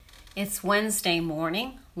It's Wednesday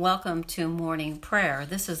morning. Welcome to morning prayer.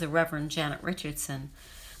 This is the Reverend Janet Richardson.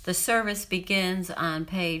 The service begins on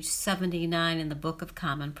page 79 in the Book of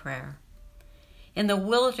Common Prayer. In the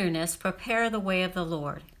wilderness, prepare the way of the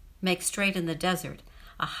Lord. Make straight in the desert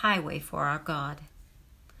a highway for our God.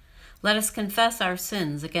 Let us confess our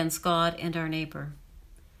sins against God and our neighbor.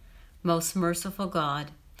 Most merciful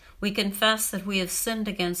God, we confess that we have sinned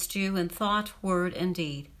against you in thought, word, and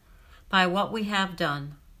deed, by what we have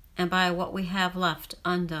done, and by what we have left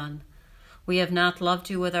undone. We have not loved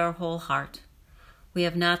you with our whole heart. We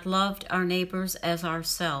have not loved our neighbors as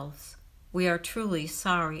ourselves. We are truly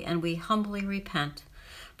sorry, and we humbly repent.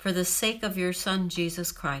 For the sake of your Son,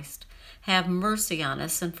 Jesus Christ, have mercy on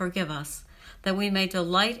us and forgive us, that we may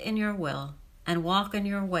delight in your will and walk in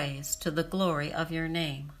your ways to the glory of your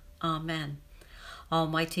name. Amen.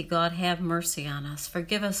 Almighty God, have mercy on us.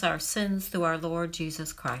 Forgive us our sins through our Lord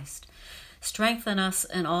Jesus Christ. Strengthen us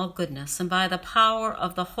in all goodness, and by the power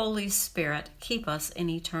of the Holy Spirit, keep us in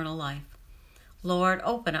eternal life. Lord,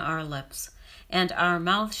 open our lips, and our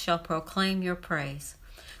mouth shall proclaim your praise.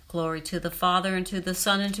 Glory to the Father, and to the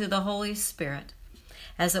Son, and to the Holy Spirit,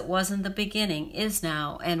 as it was in the beginning, is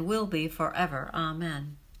now, and will be forever.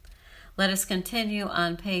 Amen. Let us continue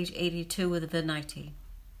on page 82 with the Venite.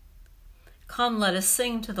 Come, let us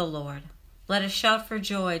sing to the Lord. Let us shout for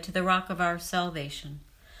joy to the rock of our salvation.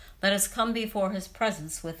 Let us come before his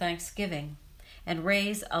presence with thanksgiving, and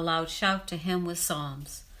raise a loud shout to him with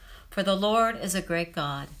psalms. For the Lord is a great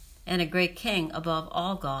God, and a great King above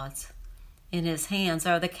all gods. In his hands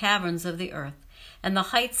are the caverns of the earth, and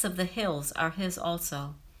the heights of the hills are his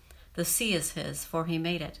also. The sea is his, for he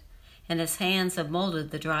made it, and his hands have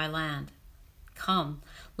molded the dry land. Come,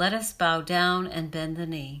 let us bow down and bend the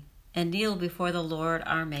knee, and kneel before the Lord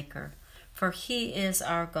our Maker, for he is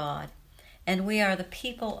our God, and we are the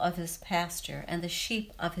people of his pasture and the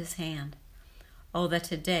sheep of his hand. Oh, that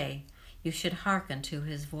today you should hearken to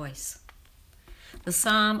his voice. The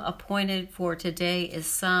psalm appointed for today is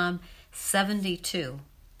Psalm 72,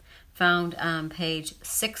 found on page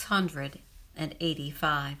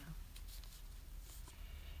 685.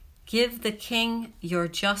 Give the king your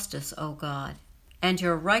justice, O God, and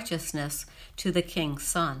your righteousness to the king's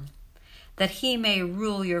son, that he may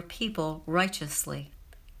rule your people righteously,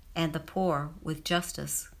 and the poor with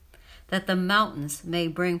justice, that the mountains may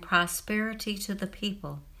bring prosperity to the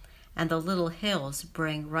people, and the little hills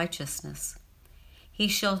bring righteousness. He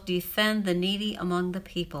shall defend the needy among the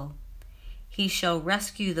people. He shall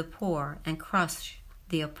rescue the poor and crush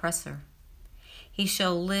the oppressor. He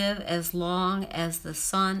shall live as long as the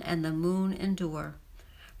sun and the moon endure,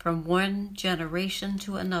 from one generation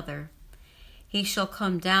to another. He shall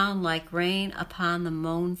come down like rain upon the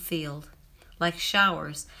mown field, like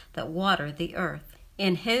showers that water the earth.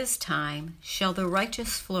 In his time shall the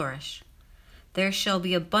righteous flourish. There shall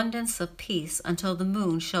be abundance of peace until the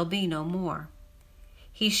moon shall be no more.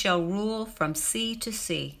 He shall rule from sea to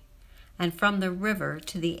sea, and from the river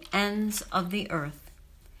to the ends of the earth.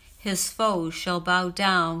 His foes shall bow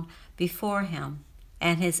down before him,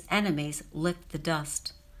 and his enemies lick the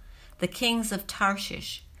dust. The kings of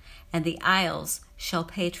Tarshish and the isles shall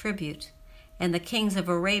pay tribute, and the kings of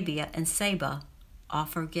Arabia and Saba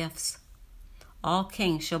offer gifts. All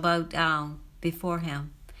kings shall bow down before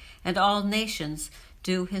him, and all nations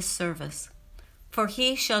do his service. For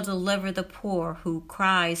he shall deliver the poor who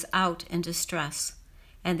cries out in distress,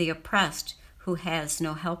 and the oppressed who has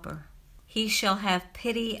no helper. He shall have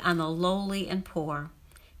pity on the lowly and poor.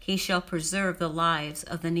 He shall preserve the lives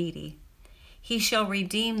of the needy. He shall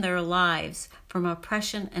redeem their lives from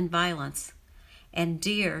oppression and violence, and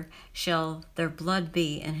dear shall their blood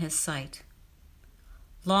be in his sight.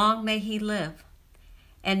 Long may he live,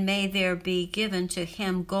 and may there be given to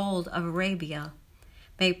him gold of Arabia.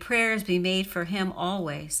 May prayers be made for him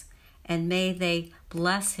always, and may they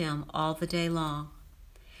bless him all the day long.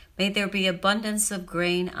 May there be abundance of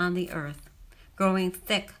grain on the earth, growing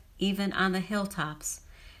thick even on the hilltops.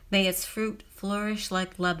 May its fruit flourish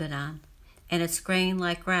like Lebanon, and its grain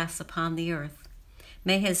like grass upon the earth.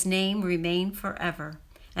 May his name remain forever,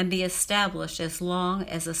 and be established as long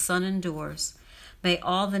as the sun endures. May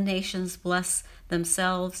all the nations bless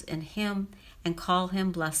themselves in him and call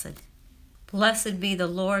him blessed. Blessed be the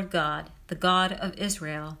Lord God, the God of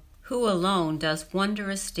Israel, who alone does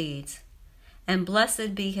wondrous deeds. And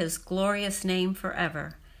blessed be his glorious name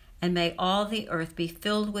forever, and may all the earth be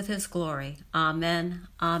filled with his glory. Amen,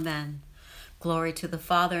 amen. Glory to the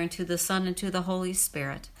Father, and to the Son, and to the Holy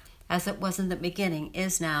Spirit, as it was in the beginning,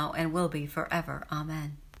 is now, and will be forever.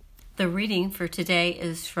 Amen. The reading for today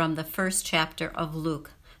is from the first chapter of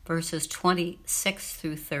Luke, verses 26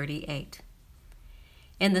 through 38.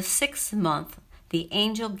 In the 6th month, the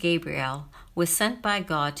angel Gabriel was sent by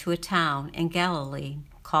God to a town in Galilee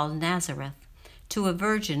called Nazareth, to a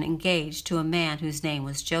virgin engaged to a man whose name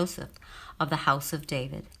was Joseph, of the house of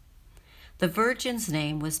David. The virgin's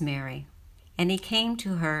name was Mary. And he came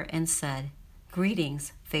to her and said,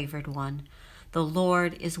 "Greetings, favored one, the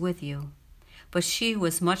Lord is with you." But she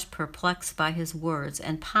was much perplexed by his words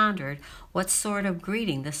and pondered what sort of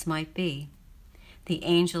greeting this might be. The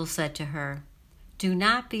angel said to her, "Do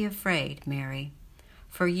not be afraid, Mary,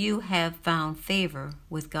 for you have found favor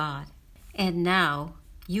with God. And now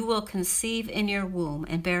you will conceive in your womb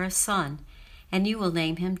and bear a son, and you will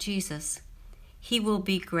name him Jesus. He will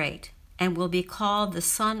be great and will be called the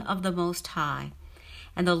Son of the Most High,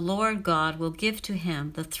 and the Lord God will give to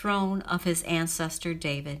him the throne of his ancestor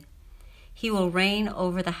David. He will reign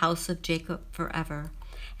over the house of Jacob forever,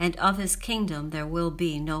 and of his kingdom there will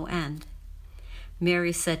be no end."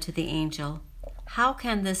 Mary said to the angel, "How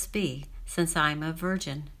can this be, since I am a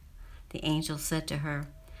virgin?" The angel said to her,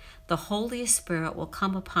 "The Holy Spirit will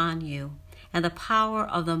come upon you, and the power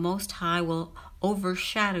of the Most High will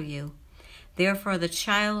overshadow you. Therefore the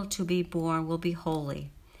child to be born will be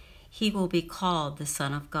holy. He will be called the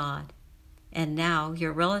Son of God. And now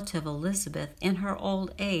your relative Elizabeth, in her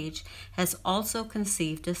old age, has also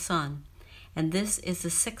conceived a son, and this is the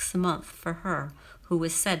 6th month for her who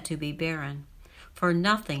is said to be barren, for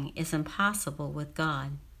nothing is impossible with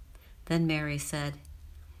God." Then Mary said,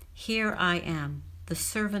 "Here I am, the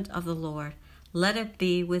servant of the Lord. Let it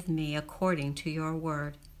be with me according to your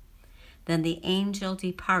word." Then the angel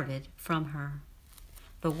departed from her.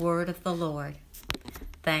 The word of the Lord.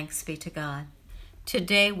 Thanks be to God.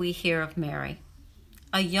 Today we hear of Mary,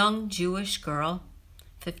 a young Jewish girl,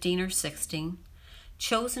 15 or 16,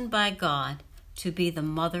 chosen by God to be the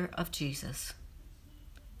mother of Jesus.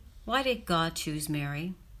 Why did God choose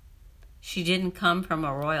Mary? She didn't come from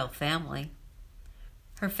a royal family.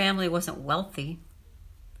 Her family wasn't wealthy.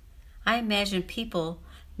 I imagine people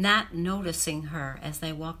not noticing her as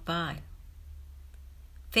they walk by.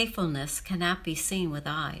 Faithfulness cannot be seen with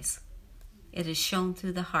eyes. It is shown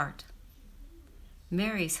through the heart.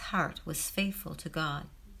 Mary's heart was faithful to God.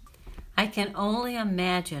 I can only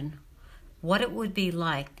imagine what it would be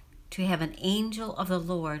like to have an angel of the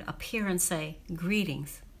Lord appear and say,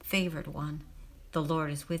 "Greetings, favored one, the Lord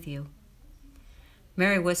is with you."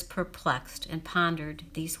 Mary was perplexed and pondered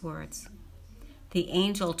these words. The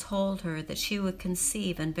angel told her that she would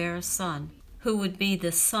conceive and bear a son, who would be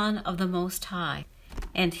the Son of the Most High,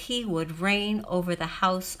 and he would reign over the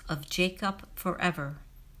house of Jacob forever,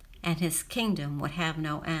 and his kingdom would have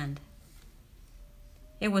no end.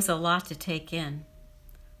 It was a lot to take in.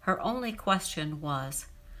 Her only question was,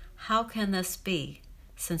 "How can this be,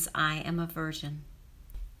 since I am a virgin?"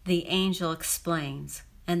 The angel explains,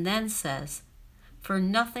 and then says, "For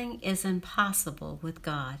nothing is impossible with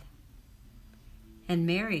God." And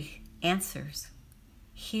Mary answers,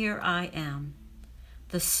 "Here I am,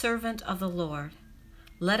 the servant of the Lord.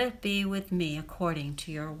 Let it be with me according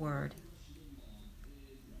to your word."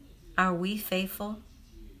 Are we faithful?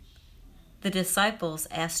 The disciples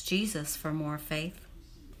asked Jesus for more faith.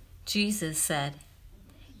 Jesus said,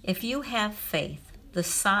 "If you have faith the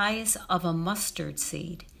size of a mustard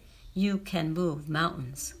seed, you can move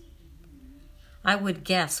mountains." I would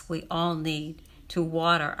guess we all need to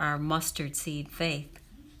water our mustard seed faith,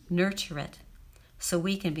 nurture it, so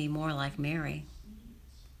we can be more like Mary.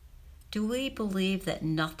 Do we believe that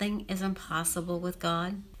nothing is impossible with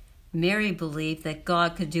God? Mary believed that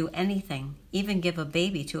God could do anything, even give a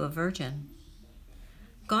baby to a virgin.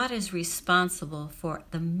 God is responsible for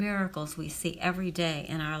the miracles we see every day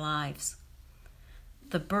in our lives.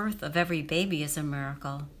 The birth of every baby is a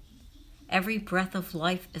miracle. Every breath of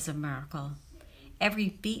life is a miracle. Every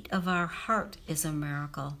beat of our heart is a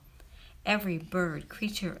miracle. Every bird,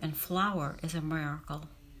 creature, and flower is a miracle.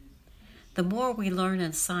 The more we learn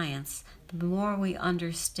in science, the more we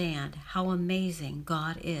understand how amazing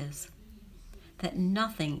God is, that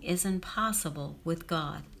nothing is impossible with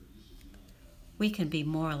God. We can be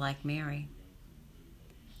more like Mary.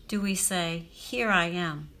 Do we say, "Here I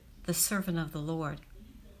am, the servant of the Lord"?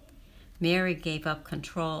 Mary gave up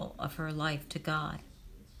control of her life to God.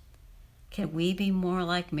 Can we be more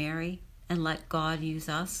like Mary and let God use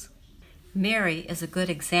us? Mary is a good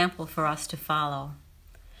example for us to follow.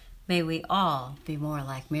 May we all be more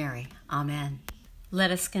like Mary. Amen.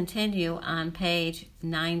 Let us continue on page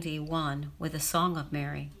 91 with a song of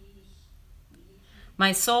Mary.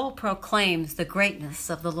 My soul proclaims the greatness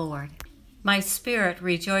of the Lord. My spirit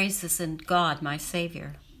rejoices in God my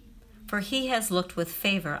Savior, for he has looked with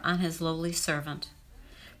favor on his lowly servant.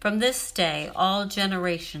 From this day all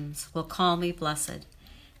generations will call me blessed.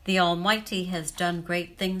 The Almighty has done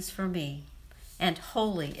great things for me, and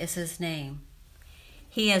holy is his name.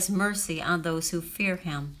 He has mercy on those who fear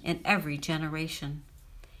him in every generation.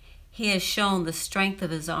 He has shown the strength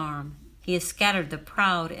of his arm. He has scattered the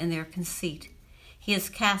proud in their conceit. He has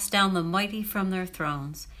cast down the mighty from their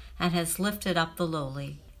thrones, and has lifted up the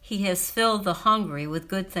lowly. He has filled the hungry with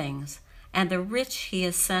good things, and the rich he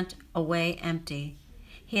has sent away empty.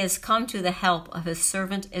 He has come to the help of his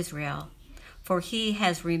servant Israel, for he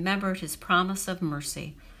has remembered his promise of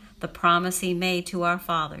mercy, the promise he made to our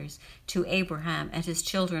fathers, to Abraham and his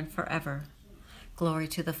children forever. Glory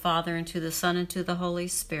to the Father, and to the Son, and to the Holy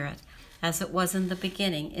Spirit, as it was in the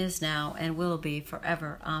beginning, is now, and will be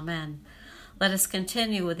forever. Amen. Let us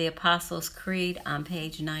continue with the Apostles' Creed on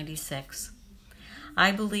page 96.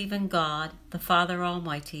 I believe in God, the Father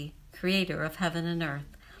Almighty, creator of heaven and earth.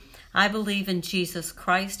 I believe in Jesus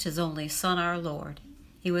Christ, his only Son, our Lord.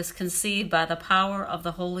 He was conceived by the power of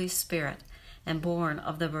the Holy Spirit and born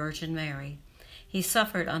of the Virgin Mary. He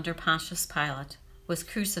suffered under Pontius Pilate, was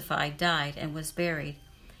crucified, died, and was buried.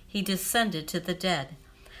 He descended to the dead.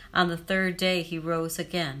 On the third day he rose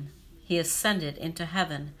again. He ascended into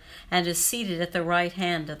heaven and is seated at the right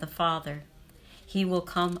hand of the Father. He will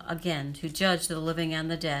come again to judge the living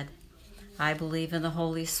and the dead. I believe in the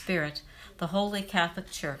Holy Spirit, the Holy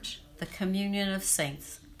Catholic Church, the communion of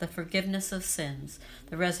saints, the forgiveness of sins,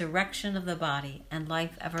 the resurrection of the body, and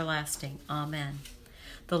life everlasting. Amen.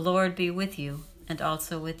 The Lord be with you, and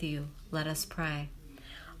also with you. Let us pray.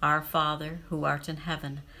 Our Father, who art in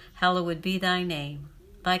heaven, hallowed be thy name.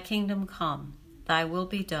 Thy kingdom come, thy will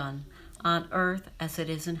be done, on earth as it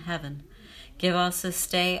is in heaven. Give us this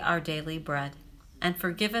day our daily bread, and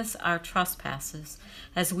forgive us our trespasses,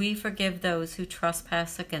 as we forgive those who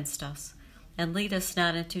trespass against us. And lead us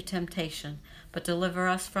not into temptation, but deliver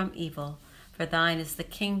us from evil. For thine is the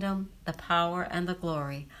kingdom, the power, and the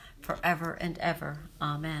glory, forever and ever.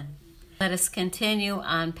 Amen. Let us continue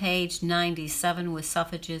on page 97 with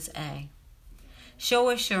suffrages A. Show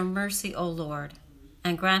us your mercy, O Lord,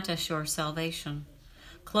 and grant us your salvation.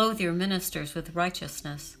 Clothe your ministers with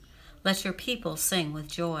righteousness. Let your people sing with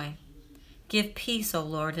joy. Give peace, O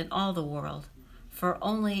Lord, in all the world, for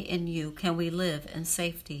only in you can we live in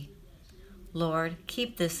safety. Lord,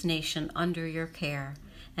 keep this nation under your care,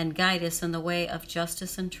 and guide us in the way of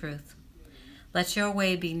justice and truth. Let your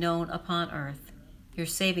way be known upon earth, your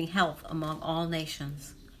saving health among all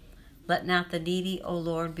nations. Let not the needy, O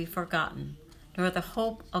Lord, be forgotten, nor the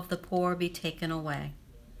hope of the poor be taken away.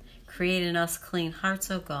 Create in us clean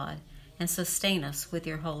hearts, O God, and sustain us with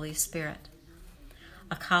your Holy Spirit.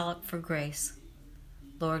 A collect for grace.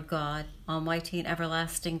 Lord God, almighty and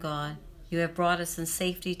everlasting God, you have brought us in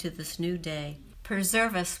safety to this new day.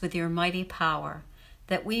 Preserve us with your mighty power,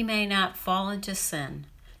 that we may not fall into sin,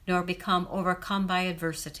 nor become overcome by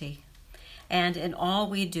adversity. And in all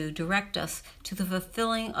we do, direct us to the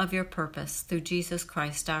fulfilling of your purpose through Jesus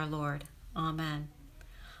Christ our Lord. Amen.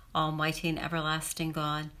 Almighty and everlasting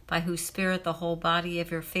God, by whose Spirit the whole body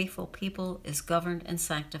of your faithful people is governed and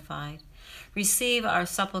sanctified, receive our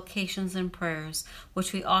supplications and prayers,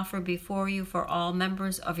 which we offer before you for all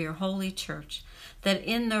members of your holy church, that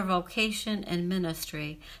in their vocation and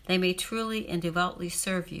ministry they may truly and devoutly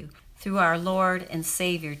serve you, through our Lord and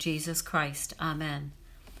Savior Jesus Christ. Amen.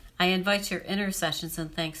 I invite your intercessions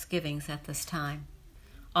and thanksgivings at this time.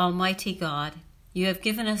 Almighty God, you have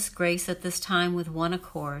given us grace at this time with one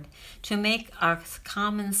accord to make our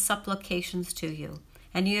common supplications to you,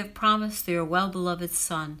 and you have promised through your well-beloved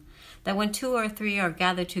Son that when 2 or 3 are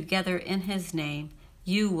gathered together in his name,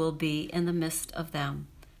 you will be in the midst of them.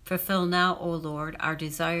 Fulfill now, O Lord, our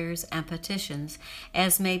desires and petitions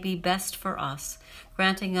as may be best for us,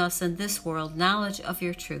 granting us in this world knowledge of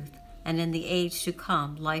your truth, and in the age to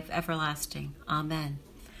come life everlasting. Amen.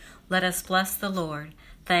 Let us bless the Lord.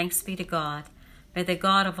 Thanks be to God. May the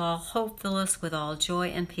God of all hope fill us with all joy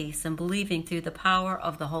and peace in believing through the power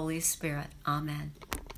of the Holy Spirit. Amen.